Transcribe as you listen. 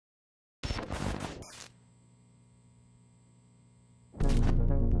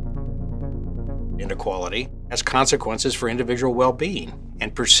inequality has consequences for individual well-being,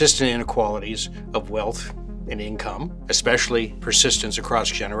 and persistent inequalities of wealth and income, especially persistence across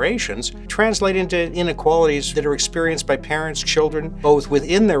generations, translate into inequalities that are experienced by parents, children, both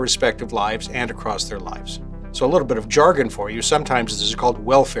within their respective lives and across their lives. So a little bit of jargon for you. Sometimes this is called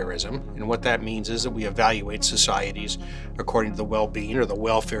welfarism, and what that means is that we evaluate societies according to the well-being or the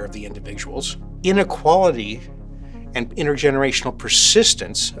welfare of the individuals. Inequality and intergenerational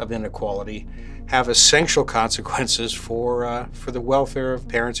persistence of inequality have essential consequences for the welfare of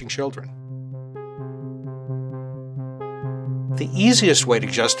parents and children. The easiest way to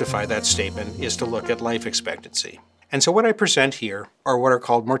justify that statement is to look at life expectancy. And so what I present here are what are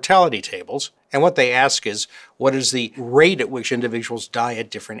called mortality tables, and what they ask is, what is the rate at which individuals die at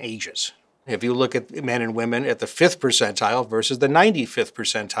different ages? If you look at men and women at the 5th percentile versus the 95th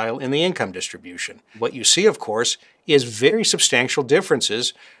percentile in the income distribution, what you see, of course, is very substantial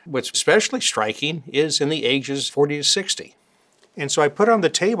differences. What's especially striking is in the ages 40 to 60. And so I put on the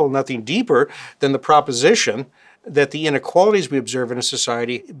table nothing deeper than the proposition that the inequalities we observe in a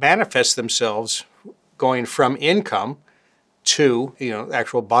society manifest themselves going from income to,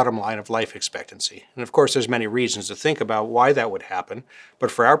 actual bottom line of life expectancy. And of course, there's many reasons to think about why that would happen, but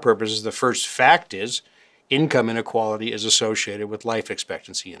for our purposes, the first fact is income inequality is associated with life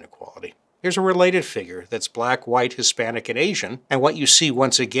expectancy inequality. Here's a related figure that's Black, white, Hispanic, and Asian, and what you see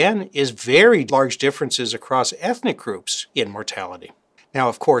once again is very large differences across ethnic groups in mortality. Now,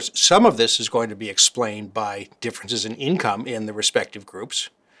 of course, some of this is going to be explained by differences in income in the respective groups,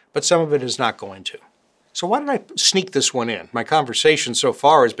 but some of it is not going to. So why did I sneak this one in? My conversation so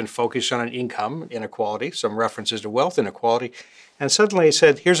far has been focused on an income inequality, some references to wealth inequality, and suddenly I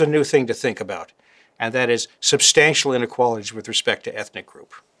said, here's a new thing to think about, and that is substantial inequalities with respect to ethnic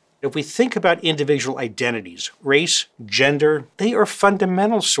group. If we think about individual identities, race, gender, they are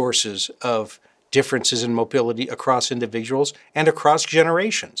fundamental sources of differences in mobility across individuals and across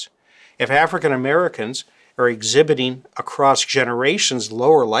generations. If African Americans are exhibiting across generations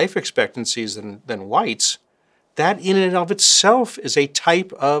lower life expectancies than whites, that in and of itself is a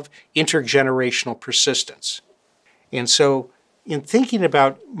type of intergenerational persistence. And so in thinking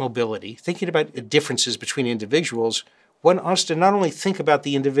about mobility, thinking about differences between individuals, one has to not only think about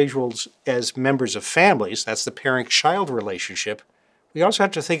the individuals as members of families, that's the parent-child relationship, we also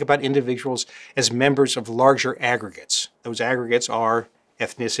have to think about individuals as members of larger aggregates. Those aggregates are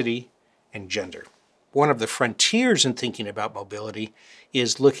ethnicity and gender. One of the frontiers in thinking about mobility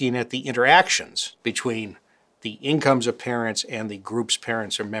is looking at the interactions between the incomes of parents and the groups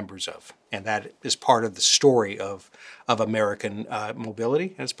parents are members of. And that is part of the story of American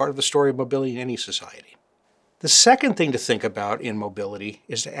mobility, and it's part of the story of mobility in any society. The second thing to think about in mobility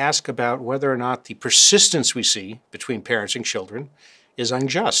is to ask about whether or not the persistence we see between parents and children is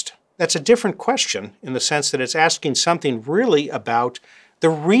unjust. That's a different question in the sense that it's asking something really about the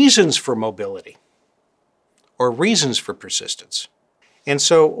reasons for mobility or reasons for persistence. And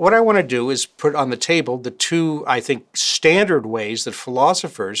so what I want to do is put on the table the two, I think, standard ways that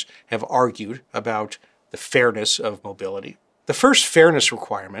philosophers have argued about the fairness of mobility. The first fairness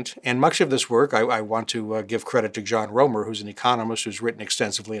requirement, and much of this work, I want to give credit to John Romer, who's an economist who's written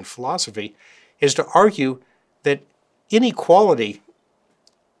extensively in philosophy, is to argue that inequality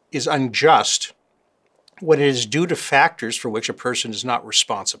is unjust when it is due to factors for which a person is not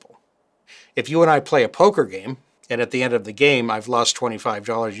responsible. If you and I play a poker game, and at the end of the game I've lost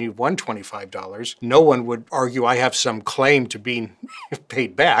 $25 and you've won $25, no one would argue I have some claim to being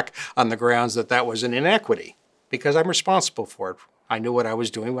paid back on the grounds that that was an inequity, because I'm responsible for it. I knew what I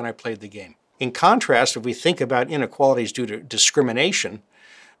was doing when I played the game. In contrast, if we think about inequalities due to discrimination,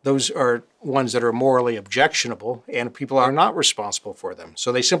 those are ones that are morally objectionable and people are not responsible for them.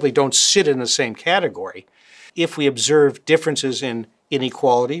 So they simply don't sit in the same category. If we observe differences in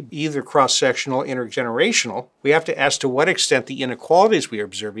inequality, either cross-sectional or intergenerational, we have to ask to what extent the inequalities we are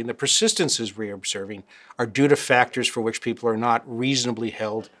observing, the persistences we are observing, are due to factors for which people are not reasonably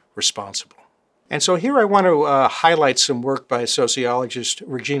held responsible. And so here I want to highlight some work by sociologist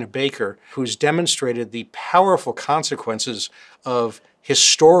Regina Baker, who's demonstrated the powerful consequences of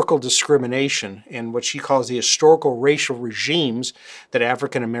historical discrimination and what she calls the historical racial regimes that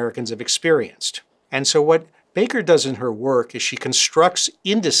African Americans have experienced. And so what Baker does in her work is she constructs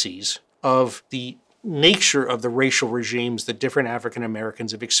indices of the nature of the racial regimes that different African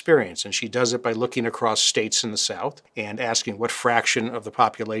Americans have experienced. And she does it by looking across states in the South and asking what fraction of the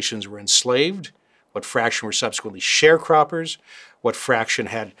populations were enslaved, what fraction were subsequently sharecroppers, what fraction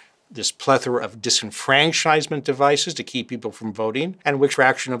had this plethora of disenfranchisement devices to keep people from voting, and which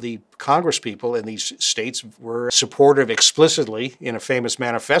fraction of the congresspeople in these states were supportive explicitly in a famous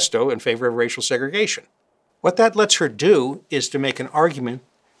manifesto in favor of racial segregation. What that lets her do is to make an argument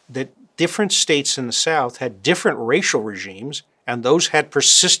that different states in the South had different racial regimes, and those had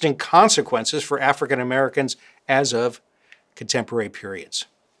persistent consequences for African Americans as of contemporary periods.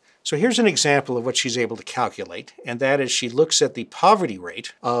 So here's an example of what she's able to calculate, and that is she looks at the poverty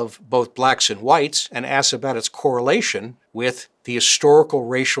rate of both blacks and whites and asks about its correlation with the historical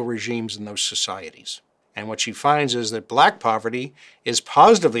racial regimes in those societies. And what she finds is that black poverty is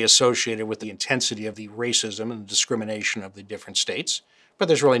positively associated with the intensity of the racism and discrimination of the different states, but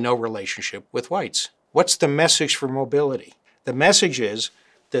there's really no relationship with whites. What's the message for mobility? The message is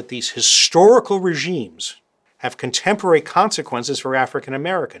that these historical regimes have contemporary consequences for African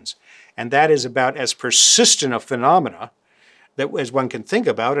Americans, and that is about as persistent a phenomena that as one can think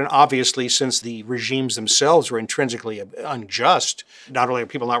about. And obviously, since the regimes themselves were intrinsically unjust, not only are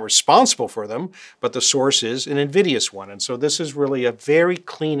people not responsible for them, but the source is an invidious one. And so this is really a very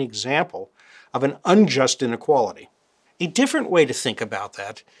clean example of an unjust inequality. A different way to think about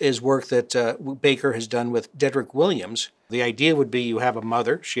that is work that Baker has done with Dedrick Williams. The idea would be you have a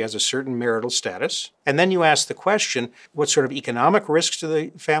mother, she has a certain marital status, and then you ask the question, what sort of economic risks do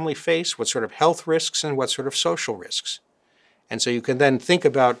the family face, what sort of health risks, and what sort of social risks? And so you can then think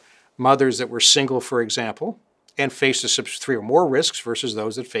about mothers that were single, for example, and faced 3 or more risks versus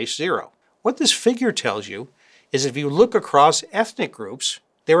those that face 0. What this figure tells you is if you look across ethnic groups,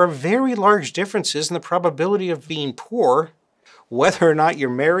 there are very large differences in the probability of being poor, whether or not you're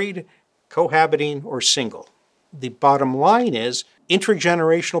married, cohabiting, or single. The bottom line is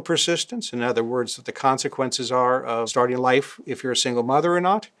intergenerational persistence, in other words, that the consequences are of starting life if you're a single mother or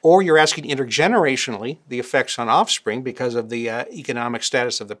not, or you're asking intergenerationally the effects on offspring because of the economic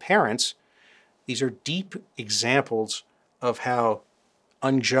status of the parents. These are deep examples of how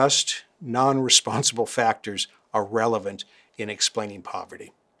unjust, non-responsible factors are relevant in explaining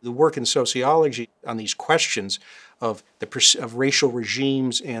poverty. The work in sociology on these questions of racial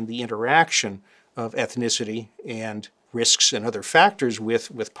regimes and the interaction of ethnicity and risks and other factors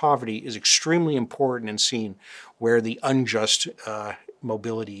with poverty is extremely important in seeing where the unjust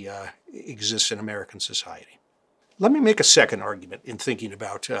mobility exists in American society. Let me make a second argument in thinking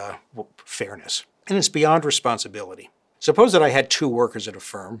about fairness, and it's beyond responsibility. Suppose that I had 2 workers at a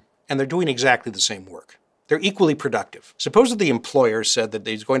firm, and they're doing exactly the same work. They're equally productive. Suppose that the employer said that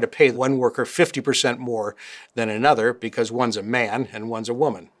he's going to pay one worker 50% more than another because one's a man and one's a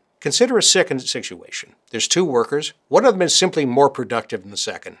woman. Consider a second situation. There's 2 workers. One of them is simply more productive than the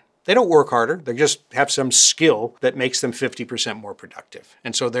second. They don't work harder. They just have some skill that makes them 50% more productive.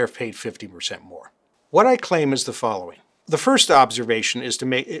 And so they're paid 50% more. What I claim is the following. The first observation is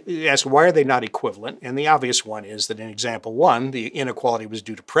to ask why are they not equivalent? And the obvious one is that in example 1, the inequality was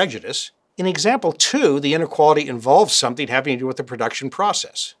due to prejudice. In example 2, the inequality involves something having to do with the production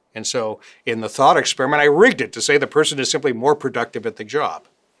process. And so in the thought experiment, I rigged it to say the person is simply more productive at the job.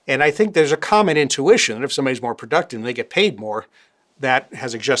 And I think there's a common intuition that if somebody's more productive and they get paid more, that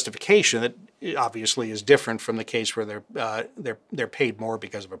has a justification that obviously is different from the case where they're paid more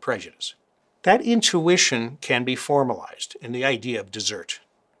because of a prejudice. That intuition can be formalized in the idea of desert.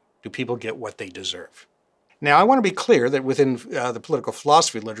 Do people get what they deserve? Now, I want to be clear that within the political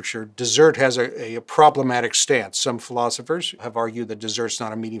philosophy literature, desert has a problematic stance. Some philosophers have argued that desert's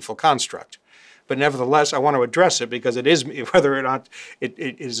not a meaningful construct. But nevertheless, I want to address it because it is, whether or not it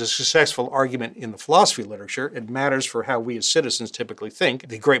is a successful argument in the philosophy literature, it matters for how we as citizens typically think.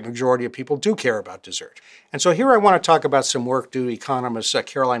 The great majority of people do care about desert. And so here I want to talk about some work due to economists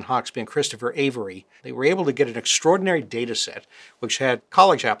Caroline Hawksby and Christopher Avery. They were able to get an extraordinary data set which had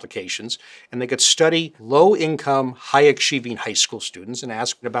college applications, and they could study low-income, high-achieving high school students and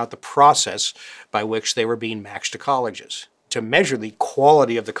ask about the process by which they were being matched to colleges. To measure the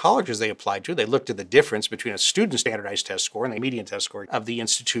quality of the colleges they applied to, they looked at the difference between a student's standardized test score and the median test score of the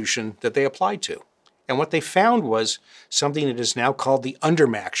institution that they applied to. And what they found was something that is now called the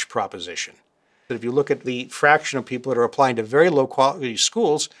undermatch proposition. That if you look at the fraction of people that are applying to very low quality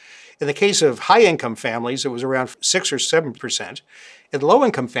schools, in the case of high-income families, it was around 6 or 7%. In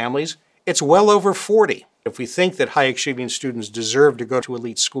low-income families, it's well over 40%. If we think that high-achieving students deserve to go to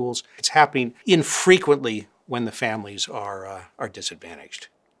elite schools, it's happening infrequently when the families are disadvantaged.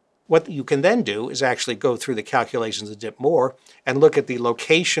 What you can then do is actually go through the calculations a bit more and look at the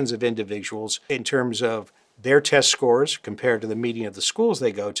locations of individuals in terms of their test scores compared to the median of the schools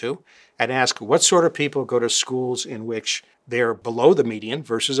they go to, and ask what sort of people go to schools in which they're below the median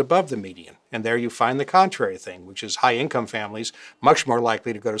versus above the median. And there you find the contrary thing, which is high-income families much more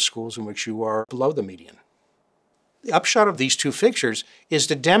likely to go to schools in which you are below the median. The upshot of these two figures is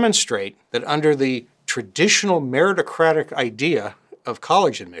to demonstrate that under the traditional meritocratic idea of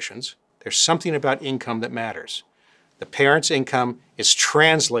college admissions, there's something about income that matters. The parent's income is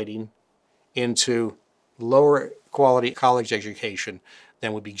translating into lower quality college education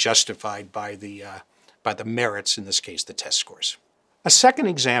than would be justified by the merits, in this case, the test scores. A second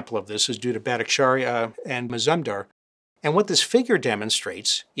example of this is due to Bhattacharya and Mazumdar. And what this figure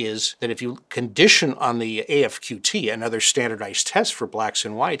demonstrates is that if you condition on the AFQT, another standardized test for blacks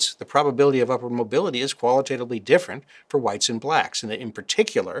and whites, the probability of upward mobility is qualitatively different for whites and blacks. And that in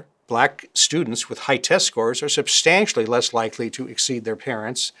particular, black students with high test scores are substantially less likely to exceed their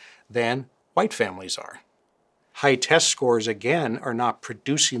parents than white families are. High test scores, again, are not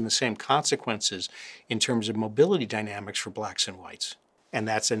producing the same consequences in terms of mobility dynamics for blacks and whites. And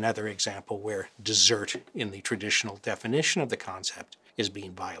that's another example where desert in the traditional definition of the concept is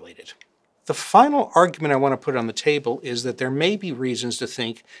being violated. The final argument I want to put on the table is that there may be reasons to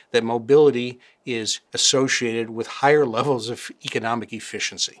think that mobility is associated with higher levels of economic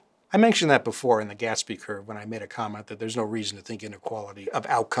efficiency. I mentioned that before in the Gatsby curve when I made a comment that there's no reason to think inequality of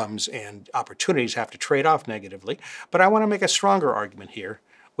outcomes and opportunities have to trade off negatively. But I want to make a stronger argument here,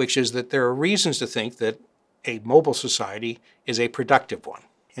 which is that there are reasons to think that a mobile society is a productive one.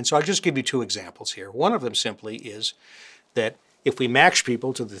 And so I'll just give you two examples here. One of them simply is that if we match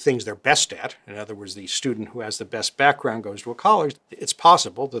people to the things they're best at, in other words, the student who has the best background goes to a college, it's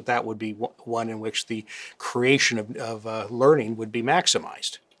possible that that would be one in which the creation of learning would be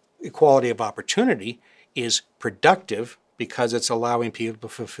maximized. Equality of opportunity is productive because it's allowing people to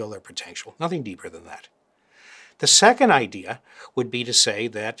fulfill their potential. Nothing deeper than that. The second idea would be to say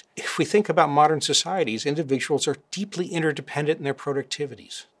that if we think about modern societies, individuals are deeply interdependent in their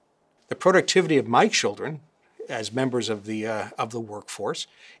productivities. The productivity of my children as members of the workforce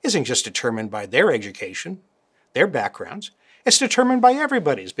isn't just determined by their education, their backgrounds. It's determined by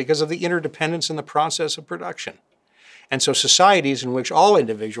everybody's because of the interdependence in the process of production. And so societies in which all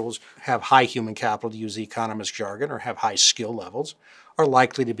individuals have high human capital, to use the economist jargon, or have high skill levels, are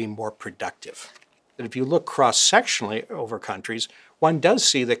likely to be more productive. That if you look cross-sectionally over countries, one does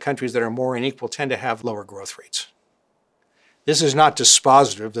see that countries that are more unequal tend to have lower growth rates. This is not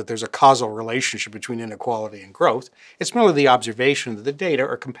dispositive that there's a causal relationship between inequality and growth. It's merely the observation that the data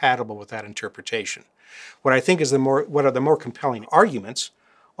are compatible with that interpretation. What I think is what are the more compelling arguments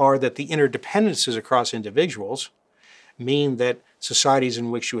are that the interdependencies across individuals mean that societies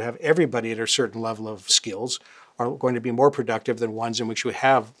in which you have everybody at a certain level of skills are going to be more productive than ones in which you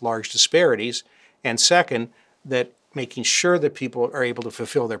have large disparities. And second, that making sure that people are able to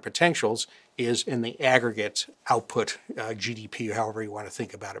fulfill their potentials is in the aggregate output, GDP, however you want to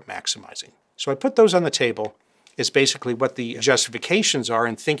think about it, maximizing. So I put those on the table as basically what the justifications are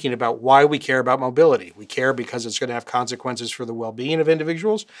in thinking about why we care about mobility. We care because it's going to have consequences for the well-being of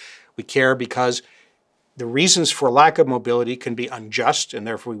individuals. We care because the reasons for lack of mobility can be unjust, and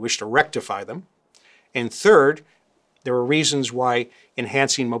therefore we wish to rectify them. And third, there are reasons why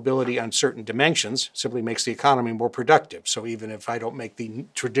enhancing mobility on certain dimensions simply makes the economy more productive. So even if I don't make the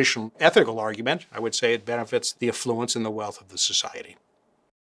traditional ethical argument, I would say it benefits the affluence and the wealth of the society.